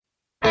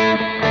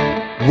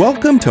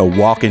Welcome to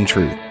Walk in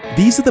Truth.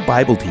 These are the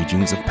Bible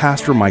teachings of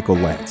Pastor Michael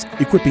Lentz,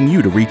 equipping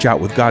you to reach out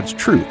with God's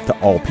truth to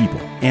all people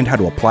and how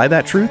to apply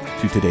that truth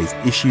to today's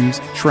issues,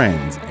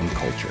 trends, and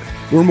culture.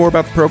 Learn more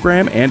about the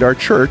program and our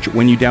church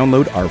when you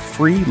download our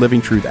free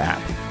Living Truth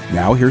app.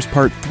 Now here's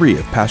part 3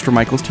 of Pastor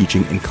Michael's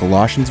teaching in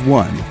Colossians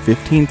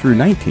 1:15 through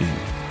 19,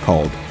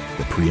 called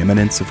The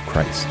Preeminence of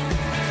Christ.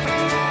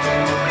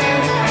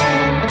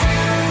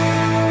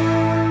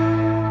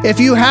 If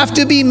you have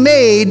to be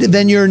made,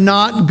 then you're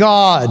not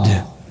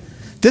God.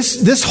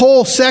 This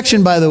whole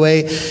section, by the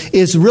way,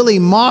 is really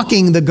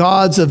mocking the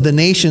gods of the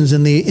nations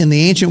in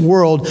the ancient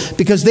world,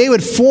 because they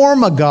would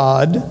form a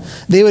god,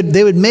 they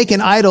would make an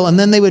idol, and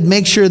then they would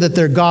make sure that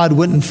their god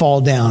wouldn't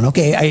fall down.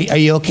 Okay, are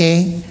you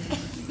okay?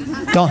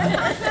 Don't.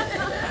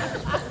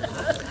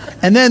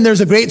 And then there's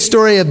a great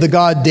story of the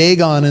god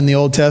Dagon in the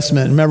Old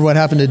Testament. Remember what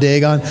happened to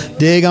Dagon?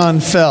 Dagon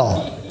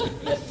fell.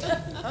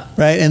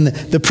 Right? And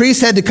the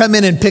priest had to come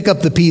in and pick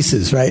up the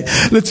pieces, right?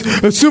 Let's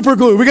super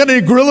glue. We got any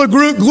Gorilla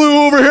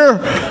Glue over here?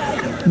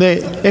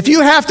 If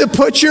you have to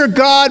put your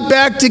God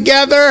back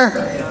together,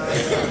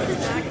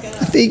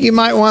 I think you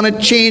might want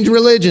to change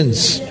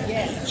religions.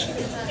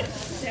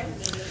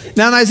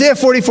 Now in Isaiah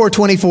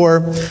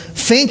 44:24,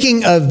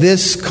 thinking of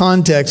this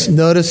context,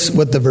 notice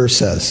what the verse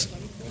says.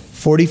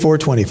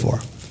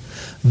 44:24.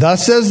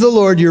 Thus says the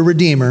Lord, your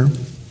Redeemer,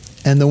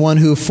 and the one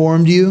who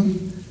formed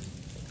you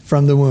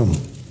from the womb.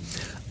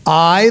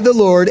 I, the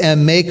Lord,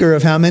 am maker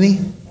of how many?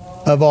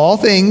 Of all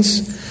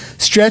things,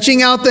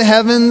 stretching out the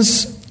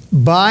heavens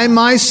by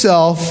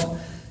myself,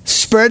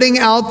 spreading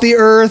out the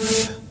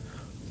earth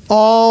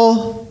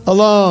all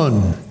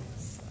alone.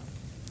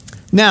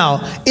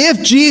 Now,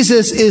 if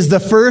Jesus is the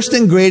first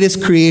and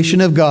greatest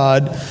creation of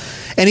God,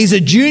 and he's a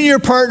junior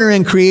partner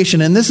in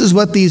creation, and this is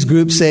what these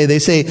groups say. They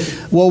say,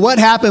 well, what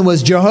happened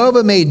was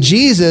Jehovah made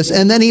Jesus,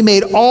 and then he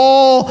made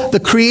all the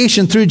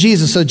creation through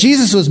Jesus. So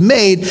Jesus was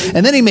made,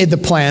 and then he made the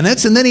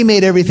planets, and then he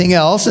made everything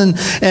else, and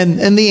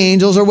the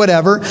angels or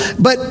whatever.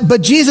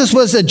 But Jesus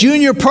was a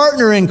junior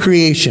partner in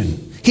creation.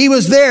 He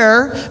was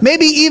there.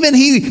 Maybe even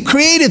he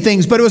created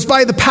things, but it was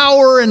by the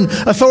power and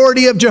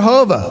authority of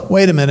Jehovah.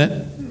 Wait a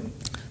minute.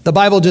 The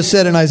Bible just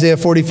said in Isaiah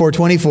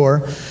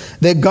 44:24,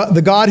 that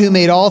the God who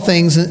made all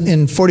things,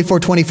 in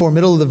 44:24,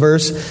 middle of the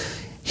verse,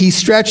 he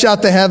stretched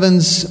out the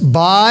heavens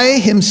by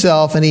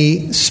himself, and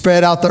he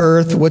spread out the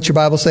earth. What's your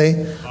Bible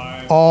say?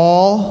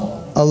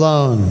 All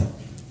alone.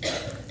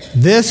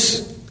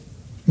 This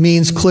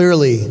means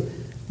clearly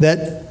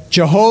that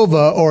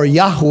Jehovah, or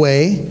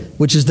Yahweh,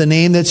 which is the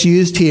name that's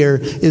used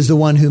here, is the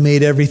one who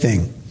made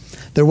everything.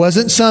 There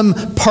wasn't some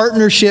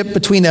partnership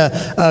between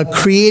a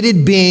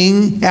created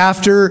being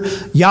after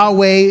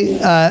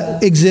Yahweh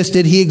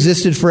existed. He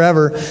existed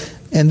forever.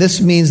 And this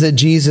means that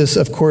Jesus,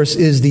 of course,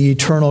 is the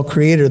eternal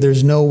creator.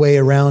 There's no way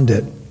around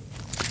it.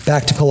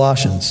 Back to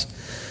Colossians.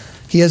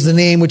 He has the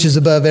name which is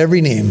above every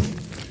name.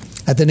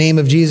 At the name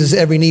of Jesus,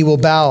 every knee will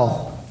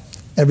bow.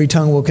 Every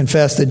tongue will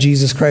confess that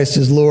Jesus Christ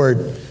is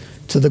Lord,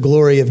 to the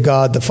glory of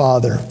God the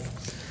Father.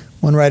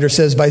 One writer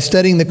says, by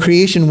studying the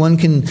creation, one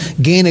can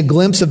gain a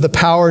glimpse of the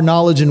power,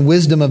 knowledge, and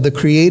wisdom of the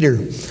Creator.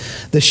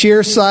 The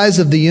sheer size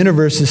of the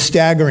universe is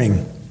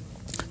staggering.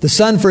 The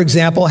sun, for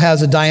example,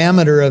 has a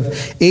diameter of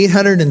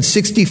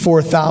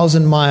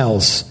 864,000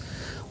 miles,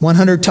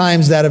 100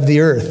 times that of the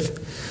Earth.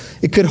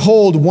 It could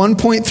hold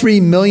 1.3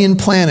 million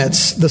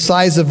planets the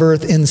size of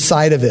Earth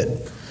inside of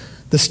it.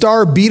 The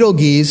star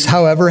Betelgeuse,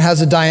 however,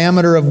 has a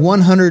diameter of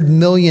 100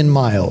 million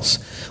miles,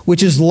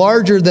 which is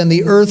larger than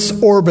the Earth's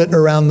orbit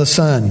around the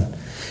sun.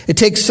 It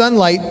takes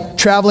sunlight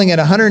traveling at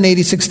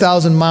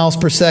 186,000 miles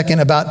per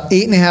second, about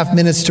 8.5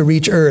 minutes to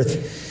reach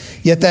Earth.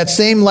 Yet that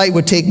same light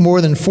would take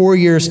more than 4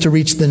 years to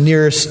reach the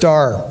nearest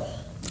star.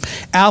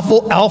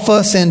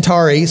 Alpha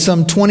Centauri,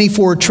 some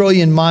 24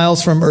 trillion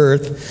miles from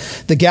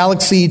Earth, the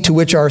galaxy to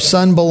which our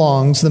sun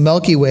belongs, the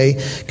Milky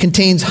Way,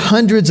 contains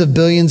hundreds of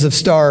billions of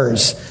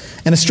stars.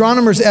 And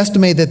astronomers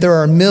estimate that there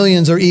are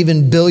millions or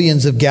even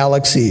billions of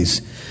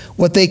galaxies.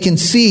 What they can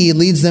see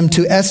leads them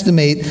to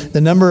estimate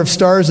the number of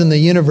stars in the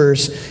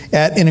universe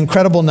at an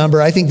incredible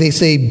number. I think they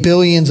say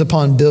billions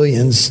upon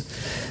billions.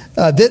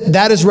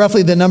 That is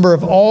roughly the number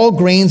of all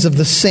grains of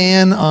the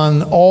sand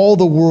on all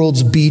the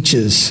world's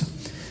beaches.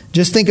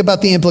 Just think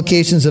about the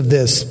implications of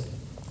this.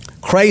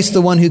 Christ,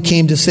 the one who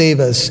came to save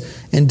us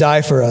and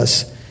die for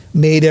us,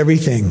 made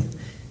everything.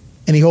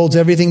 And he holds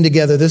everything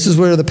together. This is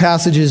where the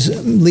passage is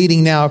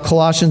leading now,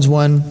 Colossians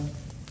 1.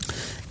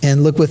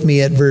 And look with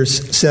me at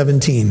verse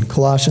 17.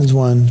 Colossians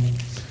 1,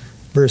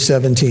 verse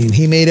 17.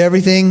 He made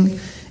everything,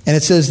 and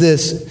it says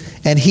this,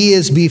 and he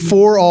is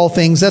before all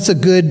things. That's a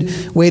good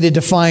way to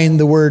define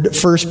the word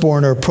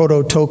firstborn, or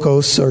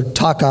prototokos, or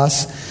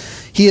takos.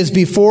 He is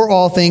before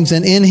all things,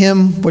 and in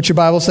him, what's your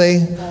Bible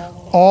say?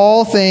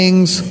 All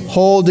things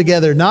hold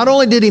together. Not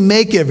only did he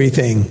make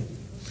everything,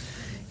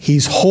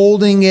 he's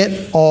holding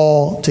it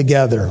all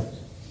together.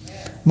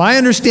 My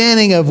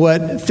understanding of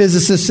what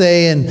physicists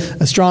say and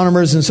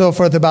astronomers and so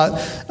forth about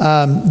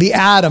the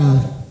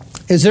atom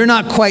is they're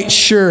not quite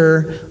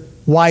sure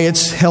why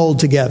it's held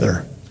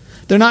together.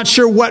 They're not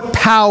sure what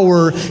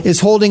power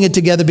is holding it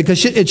together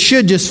because it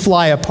should just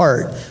fly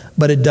apart,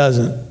 but it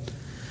doesn't.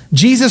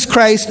 Jesus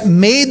Christ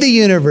made the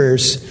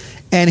universe,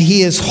 and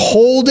he is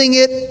holding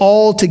it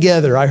all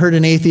together. I heard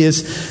an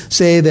atheist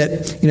say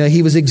that,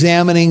 he was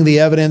examining the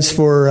evidence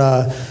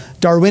for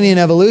Darwinian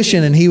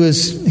evolution, and he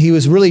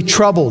was really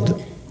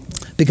troubled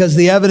because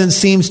the evidence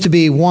seems to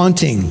be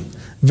wanting,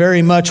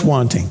 very much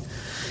wanting.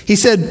 He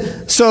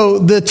said, so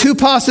the two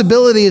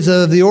possibilities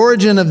of the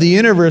origin of the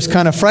universe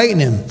kind of frighten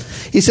him.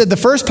 He said the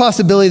first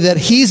possibility that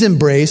he's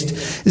embraced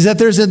is that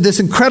there's this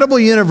incredible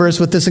universe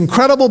with this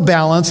incredible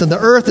balance, and the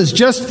earth is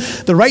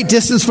just the right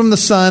distance from the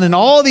sun, and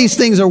all these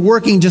things are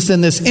working just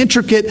in this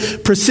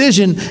intricate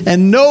precision,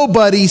 and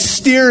nobody's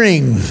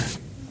steering.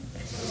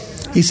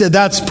 He said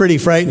that's pretty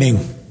frightening.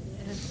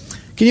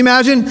 Can you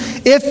imagine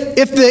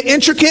if the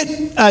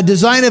intricate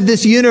design of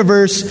this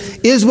universe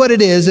is what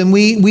it is, and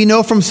we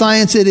know from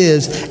science it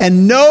is,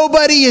 and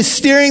nobody is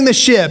steering the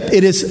ship?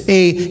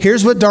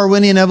 Here's what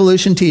Darwinian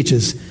evolution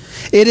teaches.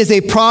 It is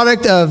a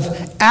product of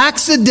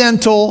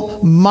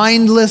accidental,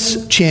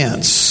 mindless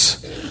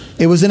chance.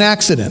 It was an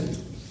accident.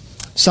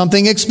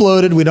 Something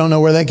exploded. We don't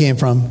know where that came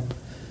from.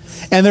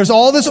 And there's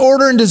all this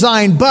order and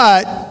design,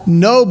 but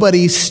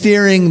nobody's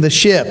steering the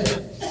ship.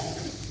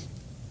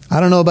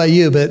 I don't know about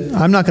you, but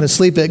I'm not going to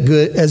sleep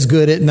as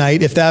good at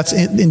night if that's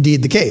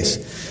indeed the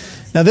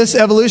case. Now, this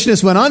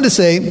evolutionist went on to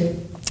say,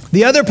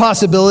 the other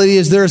possibility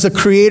is there's a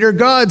creator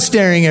God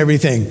steering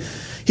everything.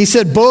 He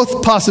said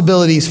both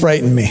possibilities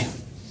frightened me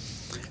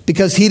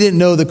because he didn't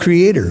know the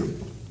creator.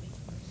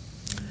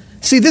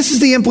 See, this is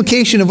the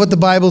implication of what the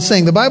Bible's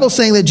saying. The Bible's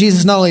saying that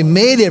Jesus not only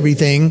made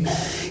everything,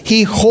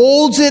 he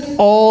holds it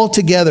all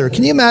together.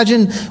 Can you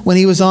imagine when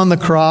he was on the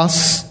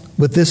cross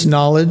with this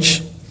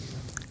knowledge?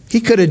 He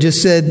could have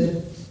just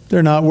said,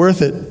 they're not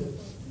worth it.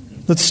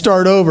 Let's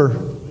start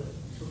over.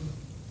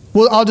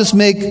 Well, I'll just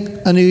make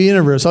a new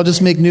universe. I'll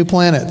just make new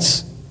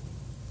planets.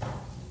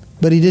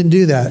 But he didn't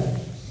do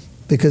that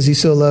because he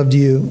so loved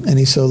you and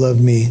he so loved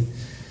me.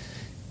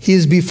 He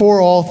is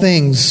before all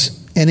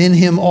things, and in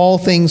him all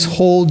things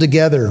hold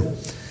together.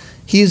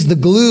 He is the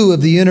glue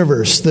of the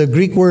universe. The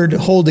Greek word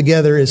hold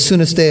together is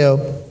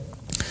sunasteo.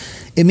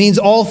 It means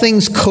all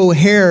things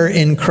cohere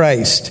in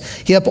Christ.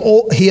 He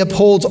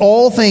upholds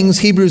all things,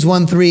 Hebrews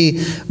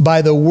 1:3,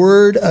 by the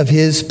word of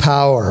his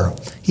power.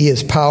 He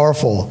is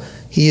powerful.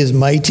 He is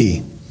mighty.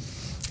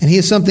 And he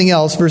is something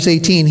else. Verse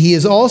 18, he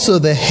is also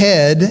the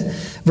head,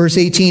 verse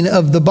 18,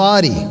 of the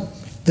body,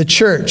 the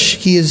church.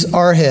 He is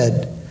our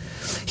head.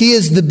 He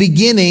is the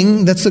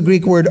beginning, that's the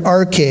Greek word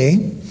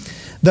arche,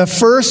 the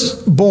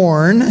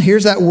firstborn.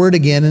 Here's that word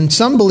again. And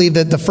some believe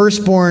that the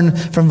firstborn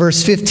from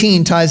verse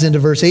 15 ties into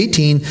verse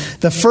 18.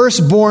 The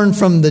firstborn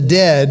from the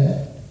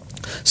dead,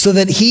 so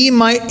that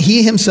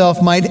he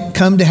himself might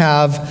come to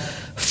have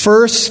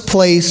first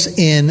place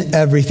in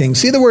everything.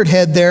 See the word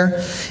head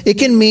there? It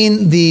can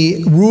mean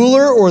the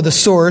ruler or the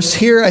source.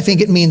 Here I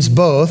think it means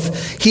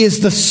both. He is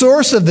the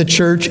source of the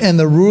church and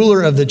the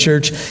ruler of the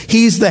church.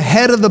 He's the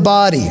head of the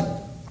body.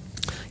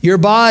 Your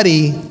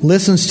body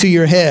listens to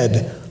your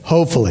head,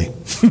 hopefully.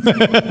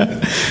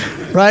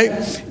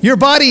 Right? Your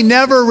body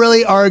never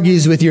really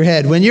argues with your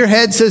head. When your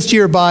head says to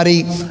your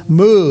body,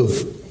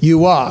 move, you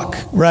walk,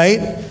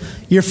 right?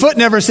 Your foot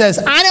never says,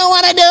 I don't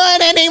want to do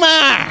it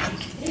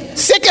anymore.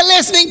 Sick of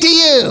listening to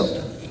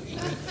you.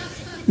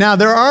 Now,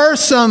 there are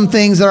some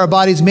things that our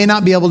bodies may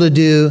not be able to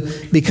do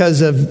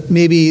because of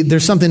maybe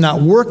there's something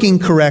not working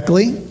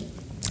correctly.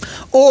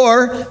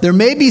 Or there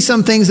may be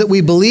some things that we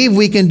believe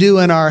we can do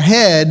in our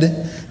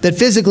head that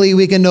physically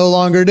we can no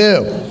longer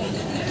do.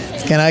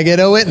 Can I get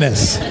a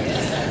witness?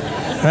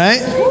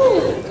 Right?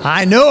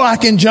 I know I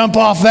can jump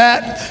off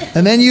that.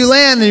 And then you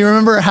land and you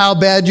remember how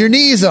bad your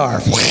knees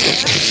are.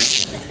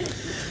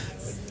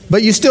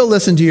 But you still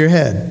listen to your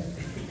head.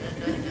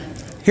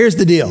 Here's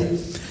the deal.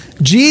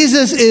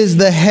 Jesus is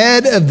the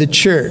head of the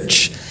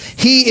church.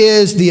 He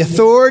is the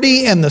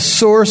authority and the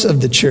source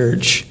of the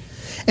church.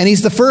 And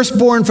he's the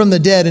firstborn from the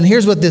dead. And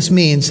here's what this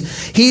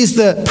means. He's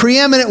the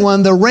preeminent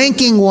one, the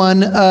ranking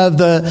one of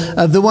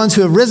the ones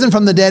who have risen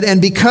from the dead. And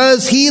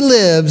because he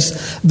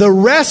lives, the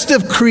rest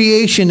of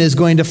creation is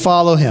going to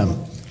follow him.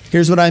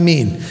 Here's what I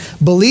mean.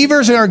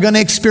 Believers are going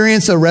to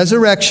experience a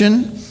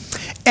resurrection,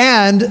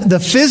 and the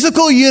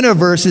physical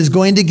universe is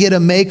going to get a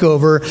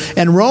makeover.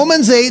 And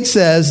Romans 8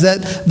 says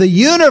that the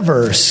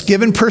universe,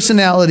 given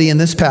personality in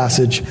this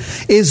passage,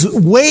 is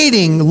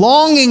waiting,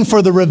 longing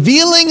for the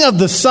revealing of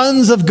the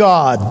sons of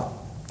God.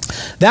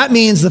 That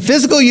means the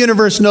physical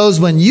universe knows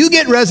when you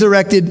get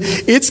resurrected,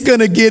 it's going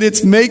to get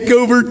its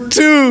makeover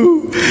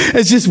too.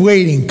 It's just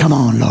waiting. Come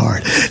on,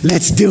 Lord,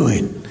 let's do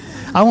it.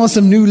 I want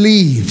some new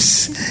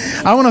leaves.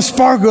 I want to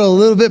sparkle a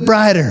little bit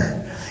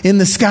brighter in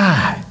the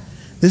sky.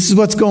 This is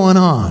what's going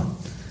on.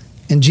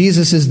 And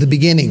Jesus is the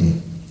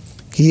beginning.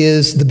 He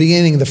is the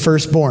beginning, the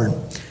firstborn.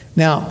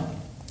 Now,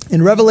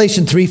 in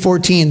Revelation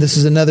 3:14, this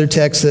is another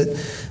text that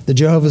the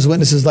Jehovah's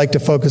Witnesses like to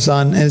focus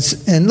on.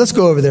 And let's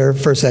go over there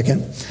for a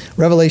second.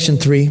 Revelation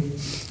 3.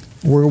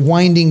 We're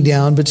winding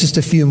down, but just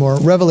a few more.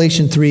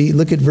 Revelation 3,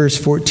 look at verse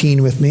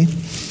 14 with me.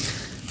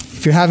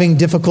 If you're having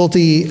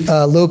difficulty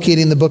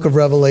locating the book of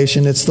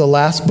Revelation, it's the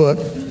last book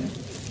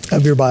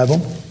of your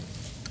Bible.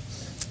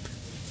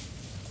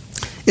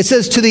 It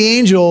says, to the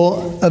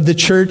angel of the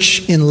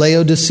church in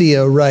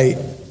Laodicea, write,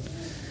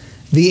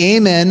 the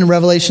Amen,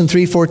 Revelation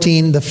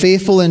 3:14, the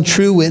faithful and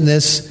true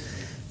witness,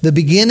 the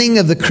beginning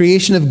of the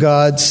creation of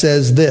God,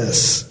 says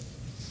this.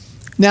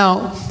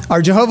 Now,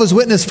 our Jehovah's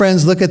Witness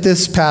friends look at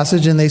this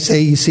passage and they say,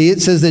 you see,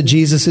 it says that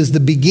Jesus is the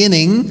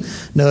beginning,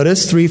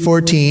 notice,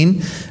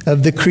 3:14,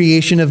 of the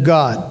creation of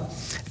God.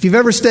 If you've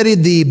ever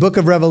studied the book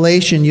of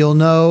Revelation, you'll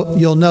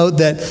note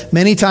that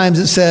many times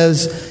it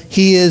says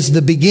he is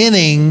the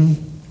beginning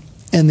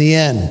and the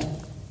end.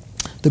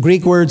 The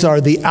Greek words are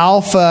the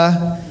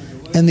Alpha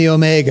and the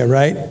Omega,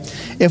 right?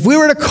 If we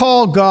were to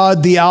call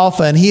God the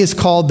Alpha, and he is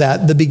called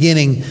that, the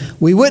beginning,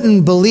 we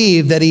wouldn't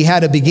believe that he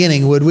had a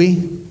beginning, would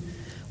we?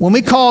 When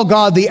we call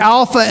God the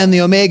Alpha and the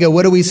Omega,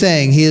 what are we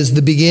saying? He is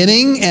the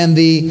beginning and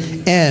the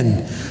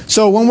end.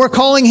 So when we're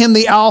calling him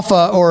the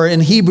Alpha, or in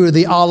Hebrew,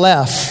 the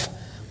Aleph,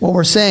 what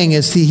we're saying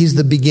is he's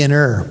the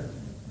beginner.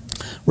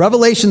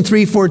 Revelation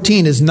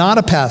 3:14 is not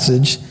a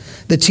passage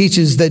that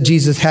teaches that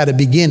Jesus had a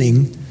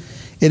beginning.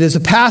 It is a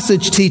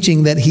passage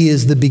teaching that he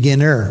is the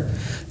beginner.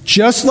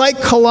 Just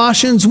like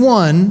Colossians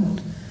 1,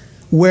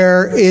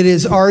 where it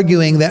is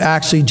arguing that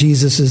actually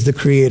Jesus is the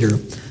creator.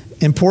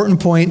 Important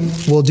point.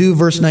 We'll do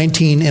verse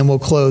 19 and we'll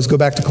close. Go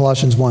back to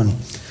Colossians 1.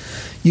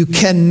 You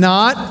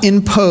cannot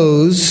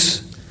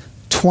impose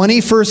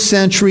 21st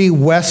century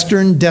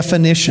Western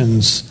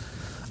definitions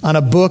on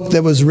a book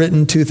that was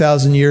written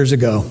 2,000 years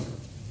ago.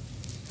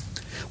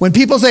 When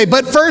people say,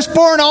 but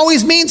firstborn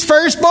always means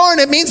firstborn,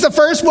 it means the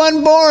first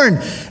one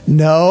born.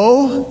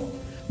 No,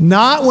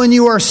 not when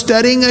you are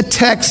studying a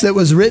text that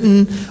was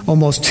written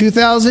almost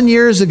 2,000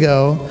 years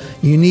ago.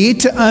 You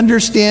need to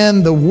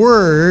understand the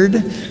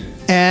word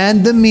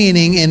and the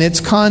meaning in its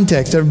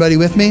context. Everybody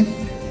with me?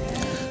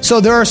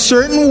 So there are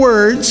certain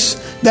words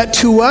that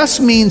to us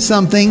mean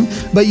something,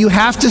 but you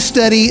have to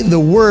study the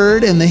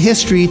word and the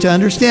history to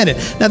understand it.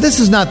 Now, this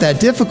is not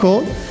that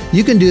difficult.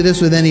 You can do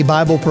this with any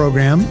Bible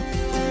program.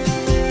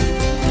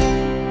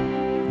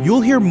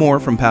 You'll hear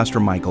more from Pastor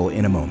Michael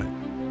in a moment.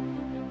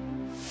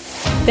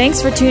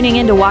 Thanks for tuning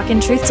in to Walk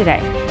in Truth today.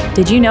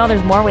 Did you know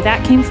there's more where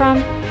that came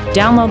from?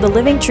 Download the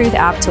Living Truth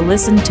app to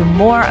listen to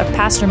more of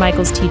Pastor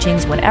Michael's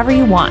teachings whenever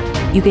you want.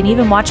 You can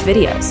even watch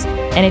videos.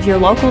 And if you're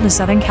local to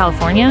Southern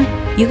California,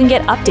 you can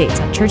get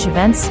updates on church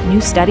events, new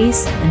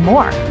studies, and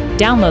more.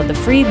 Download the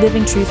free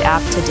Living Truth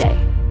app today.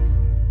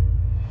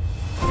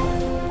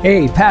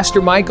 Hey,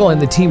 Pastor Michael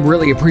and the team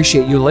really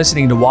appreciate you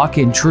listening to Walk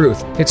in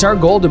Truth. It's our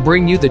goal to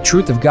bring you the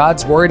truth of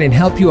God's Word and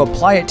help you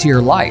apply it to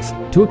your life,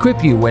 to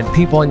equip you when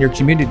people in your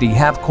community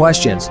have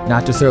questions,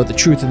 not to throw the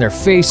truth in their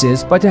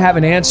faces, but to have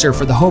an answer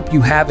for the hope you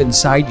have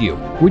inside you.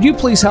 Would you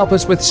please help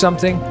us with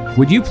something?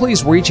 Would you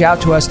please reach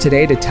out to us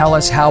today to tell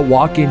us how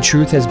Walk in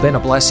Truth has been a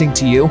blessing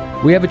to you?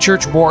 We have a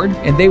church board,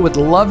 and they would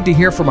love to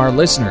hear from our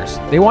listeners.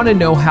 They want to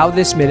know how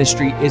this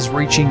ministry is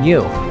reaching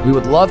you. We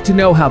would love to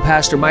know how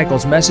Pastor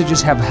Michael's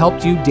messages have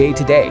helped you day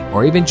to day,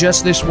 or even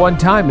just this one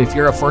time if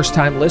you're a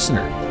first-time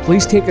listener.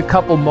 Please take a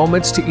couple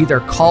moments to either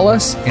call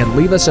us and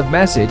leave us a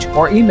message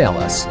or email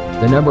us.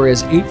 The number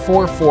is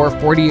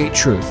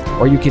 844-48-TRUTH,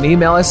 or you can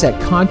email us at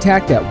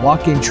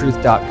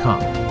contact@walkintruth.com.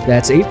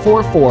 That's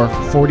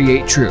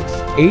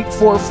 844-48-TRUTH,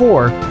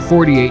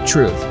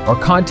 844-48-TRUTH, or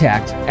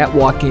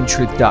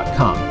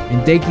contact@walkintruth.com.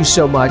 And thank you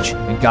so much,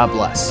 and God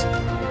bless.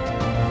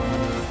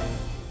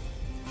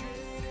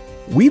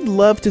 We'd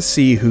love to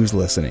see who's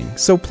listening,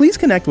 so please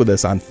connect with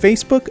us on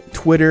Facebook,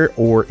 Twitter,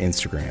 or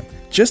Instagram.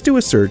 Just do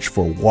a search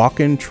for Walk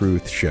in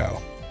Truth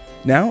Show.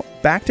 Now,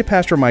 back to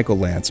Pastor Michael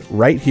Lance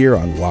right here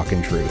on Walk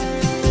in Truth.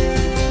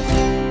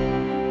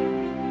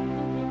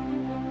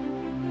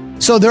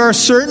 So there are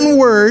certain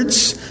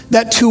words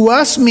that to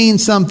us mean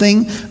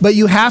something, but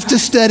you have to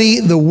study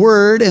the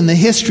word and the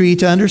history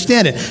to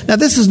understand it. Now,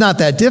 this is not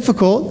that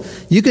difficult.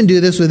 You can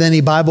do this with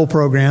any Bible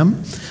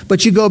program,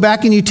 but you go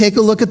back and you take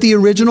a look at the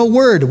original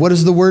word. What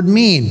does the word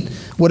mean?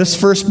 What does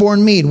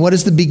firstborn mean? What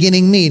does the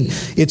beginning mean?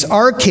 It's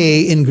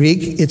arche in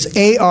Greek. It's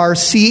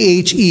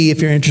A-R-C-H-E if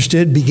you're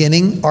interested,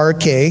 beginning,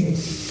 arche.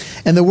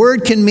 And the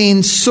word can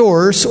mean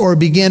source or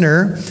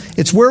beginner.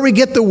 It's where we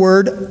get the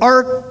word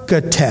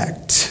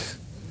architect.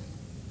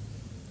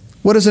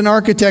 What does an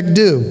architect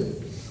do?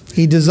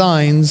 He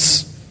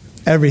designs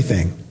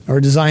everything, or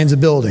designs a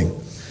building.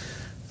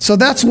 So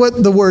that's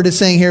what the word is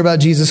saying here about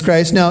Jesus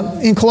Christ. Now,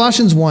 in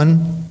Colossians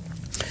 1,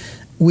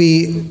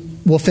 we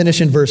will finish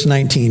in verse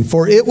 19.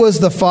 For it was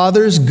the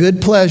Father's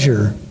good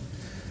pleasure,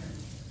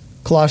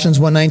 Colossians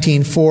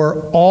 1:19,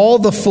 for all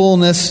the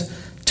fullness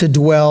to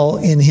dwell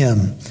in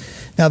him.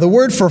 Now, the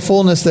word for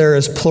fullness there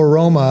is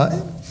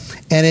pleroma,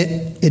 and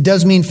it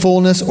does mean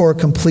fullness or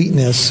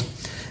completeness.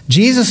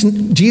 Jesus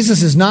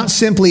is not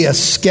simply a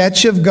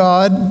sketch of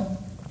God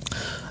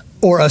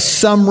or a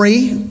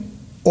summary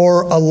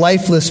or a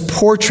lifeless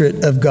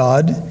portrait of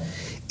God.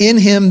 In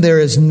him there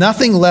is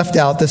nothing left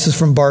out. This is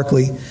from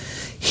Barclay.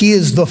 He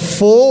is the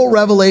full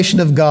revelation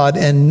of God,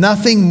 and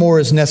nothing more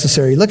is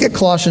necessary. Look at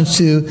Colossians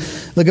 2.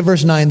 Look at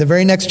verse 9. The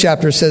very next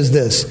chapter says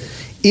this.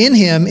 In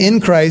him,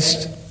 in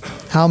Christ,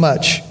 how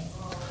much?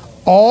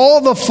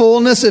 All the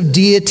fullness of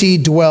deity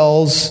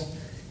dwells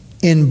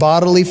in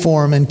bodily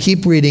form. And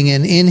keep reading.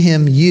 And in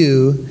him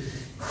you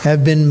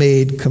have been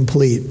made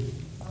complete.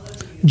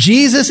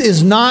 Jesus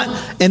is not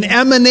an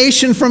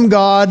emanation from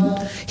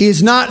God. He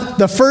is not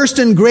the first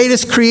and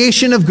greatest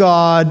creation of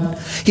God.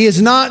 He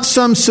is not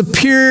some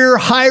superior,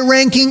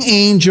 high-ranking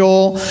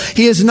angel.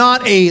 He is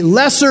not a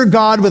lesser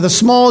God with a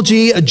small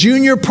g, a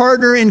junior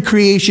partner in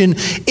creation.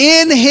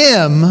 In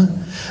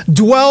him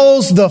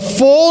dwells the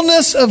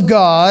fullness of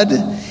God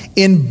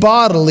in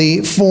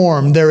bodily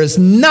form. There is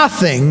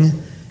nothing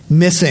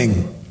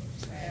missing.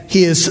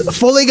 He is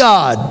fully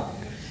God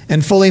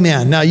and fully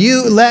man. Now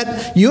you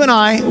and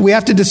I, we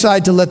have to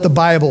decide to let the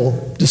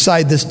Bible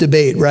decide this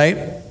debate,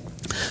 right?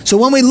 So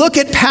when we look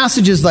at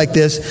passages like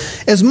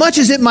this, as much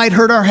as it might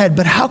hurt our head,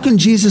 but how can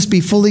Jesus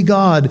be fully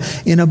God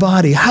in a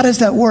body? How does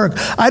that work?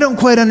 I don't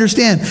quite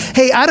understand.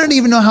 Hey, I don't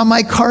even know how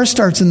my car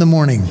starts in the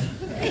morning.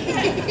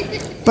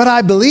 But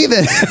I believe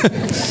it.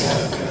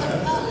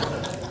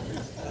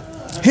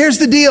 Here's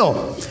the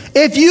deal.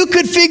 If you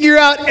could figure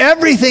out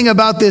everything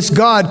about this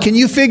God, can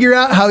you figure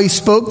out how he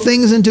spoke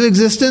things into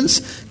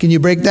existence? Can you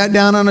break that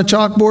down on a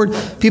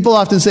chalkboard? People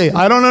often say,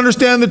 I don't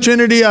understand the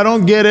Trinity. I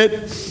don't get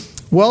it.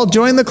 Well,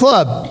 join the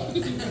club.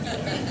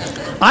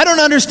 I don't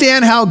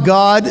understand how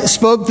God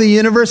spoke the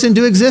universe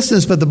into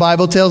existence, but the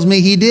Bible tells me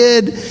he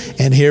did.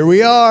 And here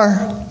we are.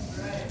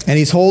 And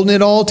he's holding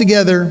it all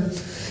together.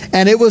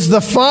 And it was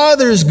the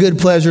Father's good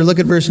pleasure, look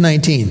at verse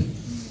 19,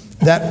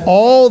 that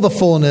all the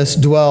fullness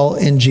dwell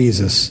in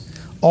Jesus.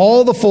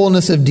 All the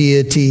fullness of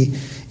deity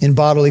in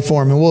bodily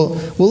form. And we'll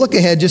look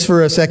ahead just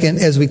for a second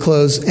as we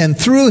close. And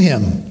through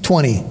him,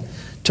 20,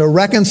 to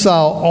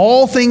reconcile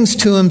all things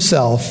to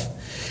himself,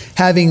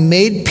 having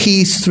made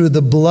peace through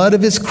the blood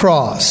of his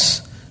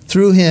cross.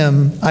 Through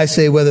him, I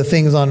say, whether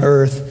things on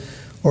earth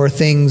or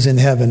things in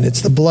heaven.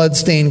 It's the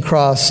blood-stained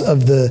cross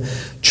of the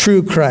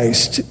true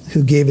Christ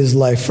who gave his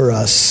life for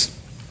us.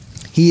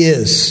 He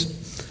is.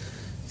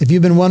 If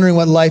you've been wondering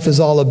what life is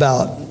all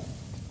about,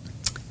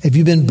 if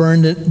you've been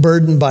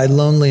burdened by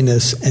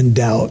loneliness and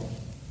doubt,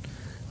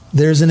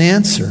 there's an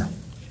answer.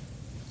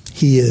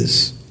 He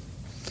is.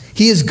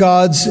 He is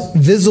God's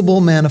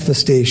visible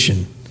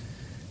manifestation.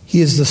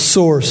 He is the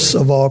source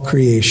of all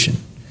creation.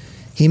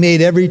 He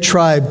made every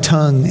tribe,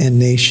 tongue, and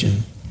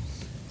nation.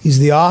 He's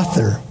the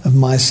author of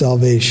my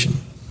salvation.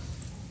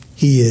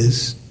 He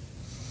is.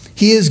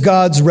 He is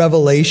God's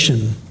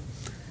revelation.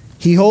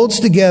 He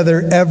holds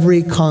together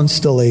every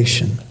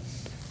constellation.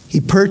 He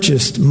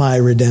purchased my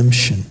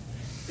redemption.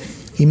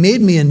 He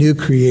made me a new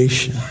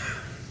creation.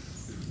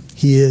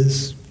 He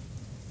is.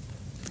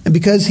 And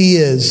because he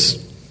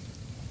is,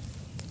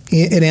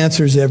 it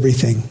answers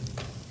everything.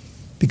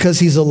 Because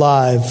he's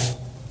alive,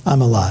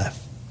 I'm alive.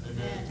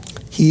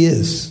 He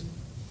is.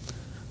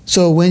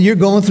 So when you're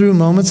going through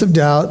moments of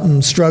doubt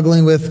and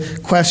struggling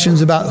with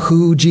questions about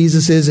who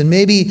Jesus is, and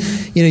maybe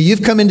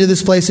you've come into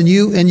this place and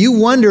you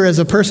wonder as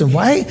a person,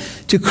 why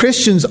do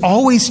Christians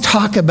always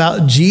talk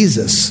about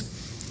Jesus?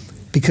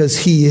 Because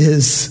he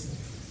is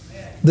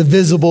the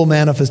visible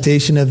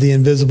manifestation of the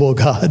invisible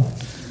God.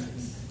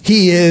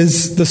 He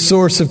is the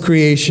source of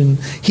creation.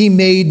 He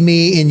made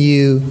me and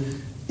you,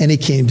 and he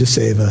came to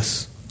save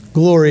us.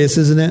 Glorious,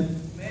 isn't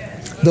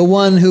it? The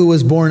one who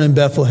was born in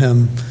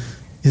Bethlehem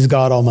is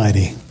God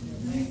Almighty.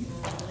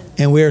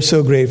 And we are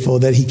so grateful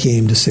that he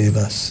came to save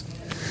us.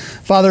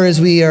 Father, as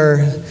we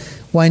are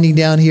winding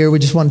down here, we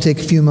just want to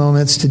take a few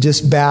moments to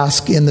just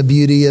bask in the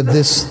beauty of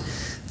this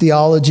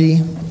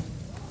theology.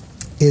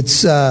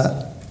 It's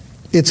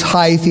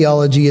high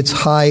theology. It's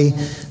high,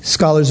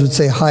 scholars would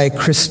say high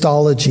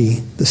Christology,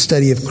 the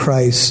study of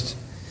Christ.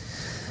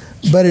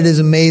 But it is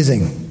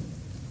amazing.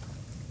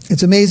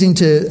 It's amazing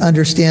to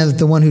understand that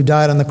the one who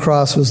died on the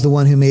cross was the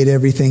one who made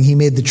everything. He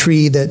made the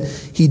tree that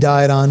he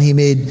died on. He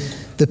made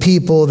the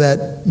people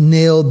that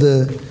nailed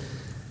the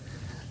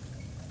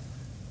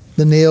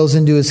nails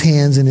into his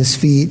hands and his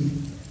feet.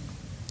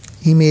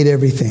 He made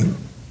everything.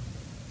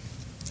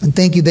 And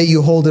thank you that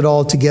you hold it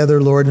all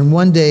together, Lord. And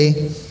one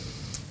day,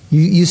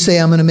 you say,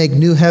 I'm going to make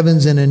new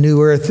heavens and a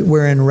new earth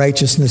wherein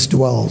righteousness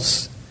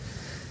dwells.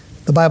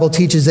 The Bible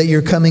teaches that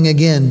you're coming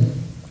again.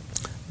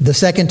 The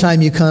second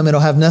time you come,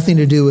 it'll have nothing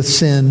to do with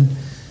sin,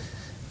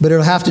 but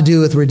it'll have to do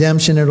with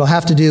redemption. It'll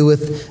have to do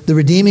with the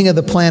redeeming of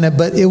the planet,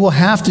 but it will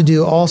have to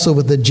do also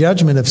with the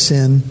judgment of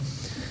sin.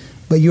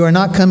 But you are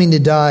not coming to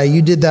die.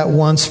 You did that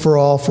once for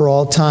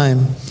all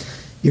time.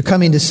 You're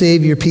coming to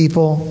save your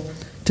people,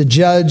 to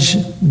judge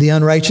the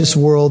unrighteous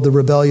world, the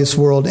rebellious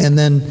world, and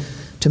then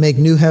to make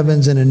new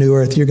heavens and a new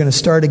earth. You're going to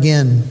start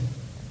again.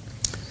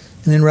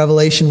 And in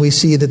Revelation, we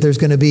see that there's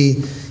going to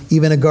be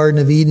even a Garden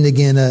of Eden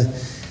again,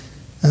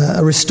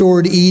 a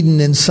restored Eden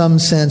in some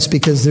sense,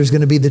 because there's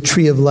going to be the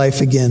tree of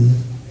life again.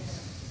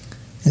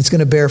 It's going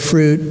to bear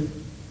fruit,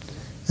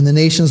 and the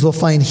nations will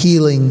find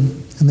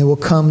healing, and they will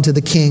come to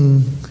the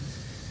King,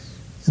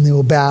 And they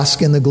will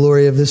bask in the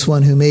glory of this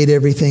one who made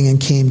everything and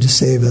came to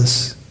save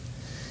us.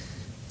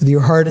 With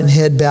your heart and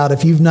head bowed,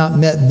 if you've not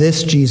met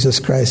this Jesus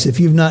Christ, if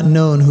you've not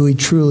known who he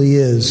truly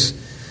is,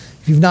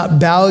 if you've not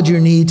bowed your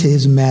knee to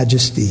his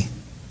majesty,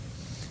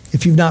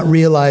 if you've not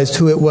realized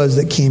who it was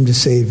that came to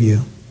save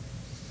you,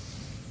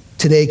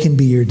 today can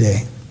be your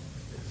day.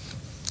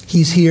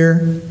 He's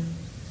here.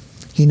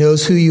 He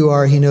knows who you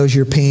are. He knows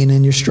your pain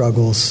and your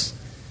struggles.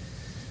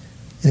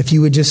 And if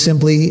you would just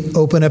simply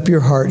open up your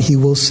heart, he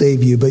will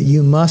save you. But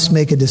you must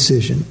make a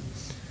decision.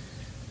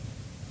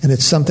 And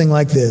it's something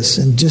like this.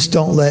 And just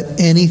don't let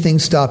anything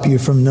stop you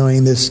from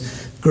knowing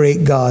this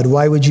great God.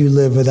 Why would you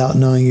live without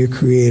knowing your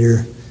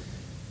Creator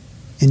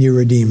and your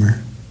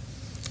Redeemer?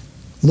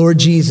 Lord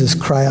Jesus,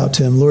 cry out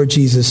to him. Lord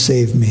Jesus,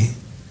 save me.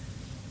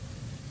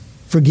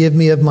 Forgive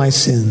me of my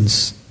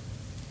sins.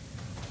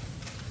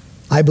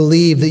 I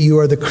believe that you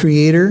are the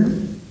Creator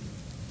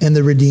and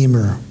the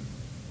Redeemer.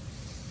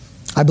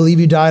 I believe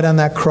you died on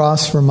that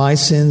cross for my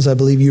sins. I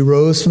believe you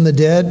rose from the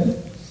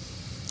dead.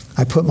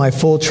 I put my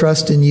full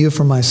trust in you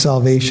for my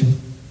salvation.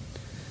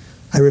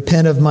 I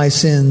repent of my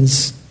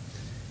sins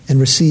and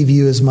receive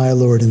you as my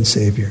Lord and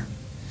Savior.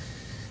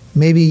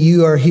 Maybe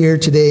you are here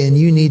today and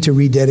you need to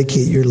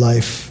rededicate your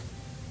life.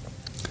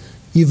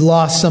 You've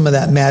lost some of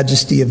that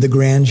majesty of the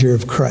grandeur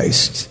of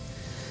Christ.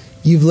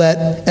 You've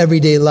let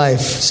everyday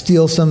life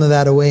steal some of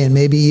that away, and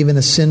maybe even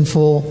a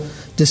sinful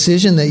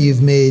decision that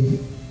you've made.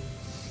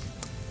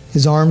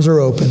 His arms are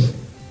open.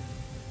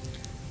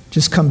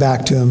 Just come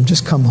back to him.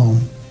 Just come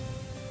home.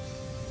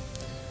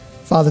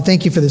 Father,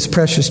 thank you for this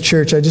precious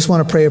church. I just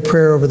want to pray a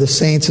prayer over the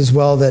saints as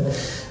well, that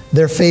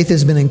their faith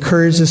has been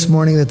encouraged this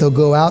morning, that they'll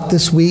go out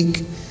this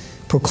week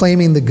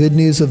proclaiming the good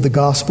news of the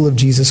gospel of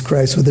Jesus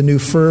Christ with a new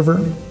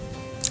fervor,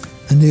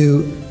 a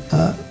new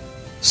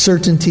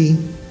certainty,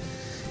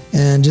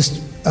 and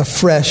just a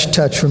fresh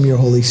touch from your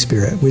Holy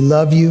Spirit. We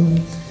love you,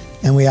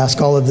 and we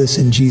ask all of this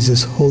in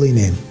Jesus' holy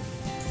name.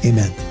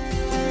 Amen.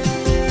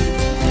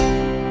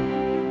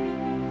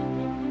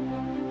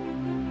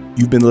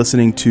 You've been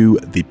listening to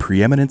The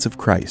Preeminence of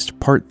Christ,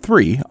 Part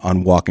 3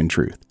 on Walk in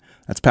Truth.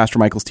 That's Pastor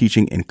Michael's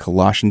teaching in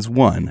Colossians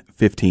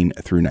 1:15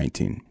 through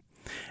 19.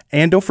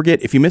 And don't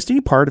forget, if you missed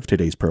any part of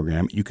today's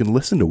program, you can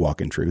listen to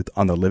Walk in Truth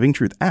on the Living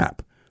Truth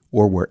app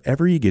or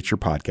wherever you get your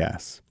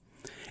podcasts.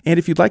 And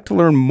if you'd like to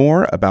learn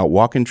more about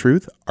Walk in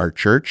Truth, our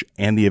church,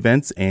 and the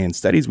events and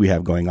studies we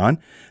have going on,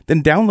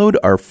 then download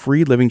our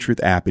free Living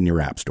Truth app in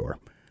your app store.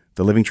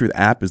 The Living Truth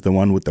app is the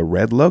one with the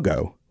red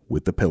logo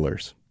with the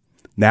pillars.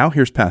 Now,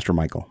 here's Pastor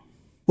Michael.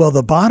 Well,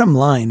 the bottom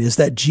line is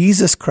that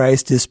Jesus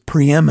Christ is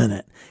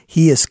preeminent.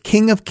 He is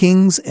King of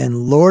Kings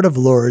and Lord of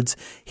Lords.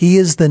 He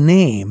is the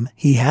name,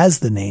 he has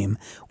the name,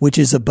 which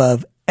is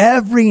above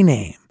every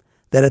name,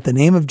 that at the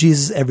name of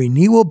Jesus, every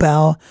knee will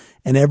bow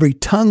and every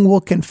tongue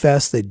will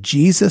confess that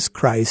Jesus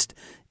Christ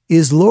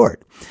is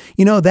Lord.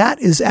 You know,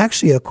 that is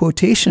actually a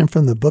quotation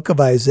from the book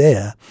of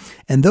Isaiah,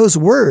 and those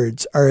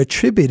words are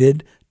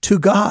attributed to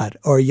God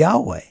or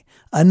Yahweh.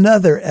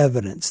 Another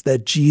evidence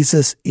that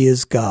Jesus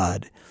is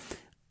God.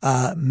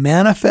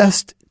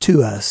 Manifest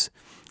to us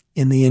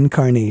in the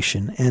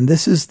incarnation. And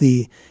this is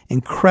the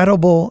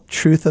incredible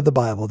truth of the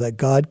Bible, that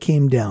God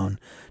came down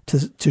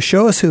to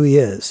show us who he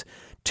is,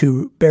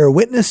 to bear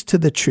witness to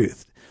the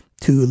truth,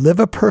 to live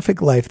a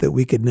perfect life that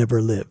we could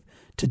never live,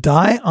 to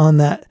die on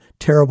that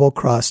terrible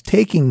cross,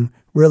 taking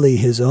really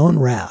his own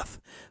wrath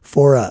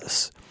for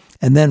us,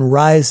 and then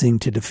rising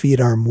to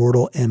defeat our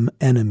mortal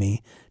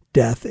enemy,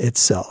 death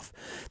itself.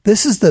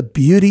 This is the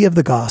beauty of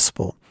the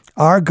gospel.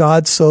 Our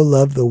God so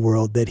loved the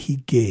world that he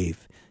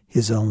gave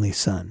his only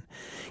son.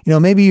 You know,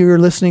 maybe you're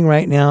listening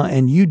right now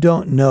and you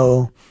don't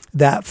know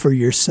that for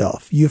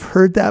yourself. You've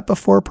heard that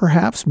before,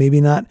 perhaps, maybe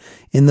not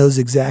in those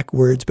exact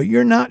words, but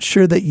you're not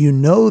sure that you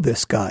know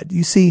this God.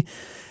 You see,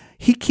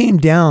 he came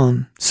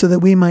down so that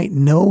we might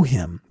know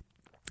him.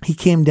 He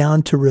came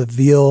down to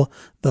reveal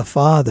the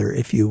Father,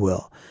 if you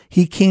will.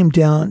 He came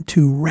down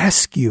to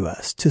rescue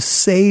us, to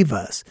save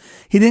us.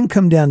 He didn't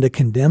come down to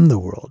condemn the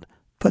world,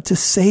 but to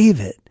save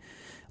it.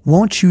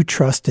 Won't you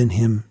trust in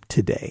him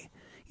today?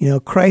 You know,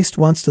 Christ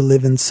wants to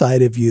live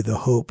inside of you the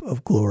hope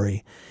of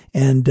glory.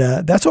 And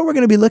that's what we're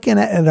going to be looking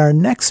at our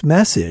next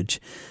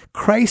message.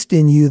 Christ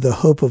in you, the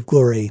hope of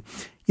glory.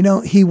 You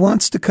know, he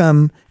wants to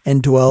come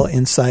and dwell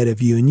inside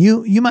of you. And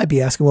you might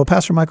be asking, well,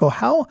 Pastor Michael,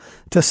 how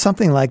does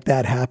something like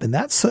that happen?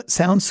 That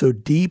sounds so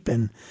deep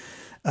and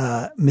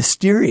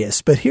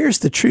mysterious. But here's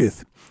the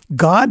truth.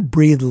 God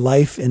breathed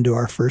life into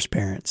our first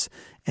parents,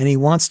 and he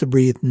wants to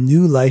breathe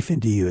new life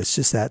into you. It's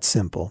just that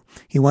simple.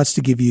 He wants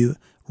to give you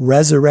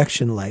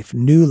resurrection life,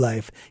 new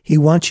life. He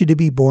wants you to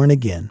be born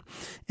again.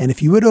 And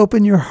if you would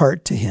open your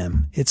heart to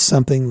him, it's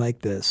something like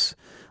this.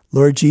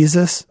 Lord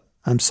Jesus,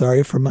 I'm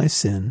sorry for my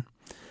sin.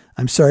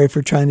 I'm sorry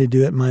for trying to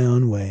do it my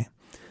own way.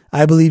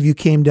 I believe you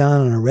came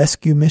down on a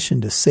rescue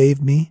mission to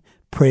save me.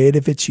 Pray it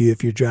if it's you.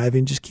 If you're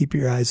driving, just keep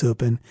your eyes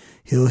open.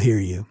 He'll hear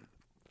you.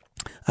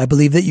 I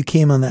believe that you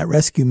came on that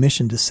rescue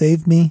mission to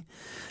save me.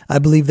 I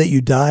believe that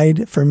you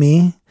died for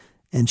me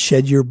and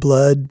shed your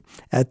blood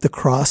at the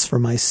cross for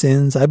my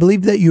sins. I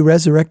believe that you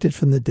resurrected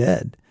from the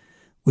dead.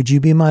 Would you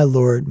be my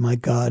Lord, my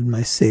God,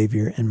 my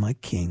Savior, and my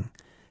King?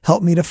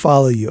 Help me to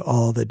follow you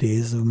all the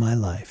days of my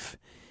life.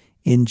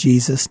 In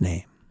Jesus'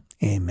 name,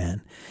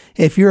 amen.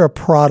 If you're a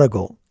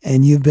prodigal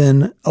and you've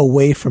been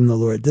away from the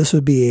Lord, this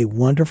would be a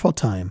wonderful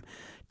time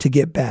to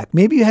get back.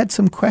 Maybe you had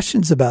some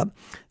questions about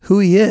who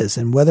he is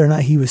and whether or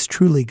not he was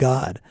truly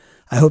God.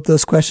 I hope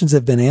those questions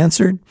have been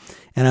answered,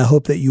 and I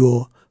hope that you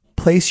will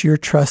place your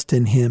trust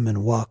in him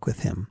and walk with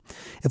him.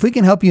 If we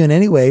can help you in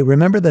any way,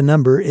 remember the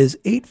number is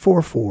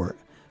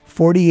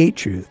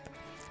 844-48-TRUTH.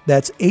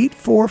 That's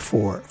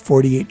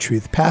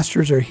 844-48-TRUTH.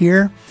 Pastors are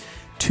here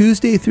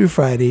Tuesday through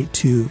Friday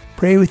to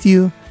pray with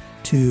you,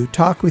 to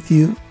talk with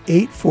you.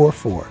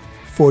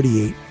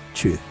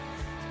 844-48-TRUTH.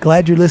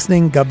 Glad you're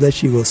listening. God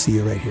bless you. We'll see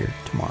you right here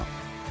tomorrow.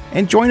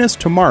 And join us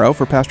tomorrow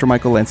for Pastor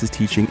Michael Lentz's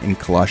teaching in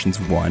Colossians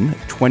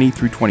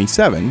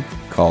 1:20-27,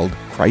 called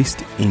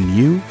Christ in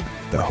You,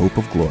 the Hope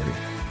of Glory.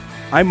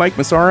 I'm Mike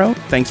Massaro.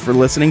 Thanks for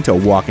listening to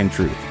Walk in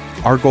Truth.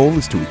 Our goal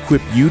is to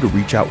equip you to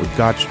reach out with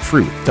God's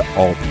truth to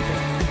all people.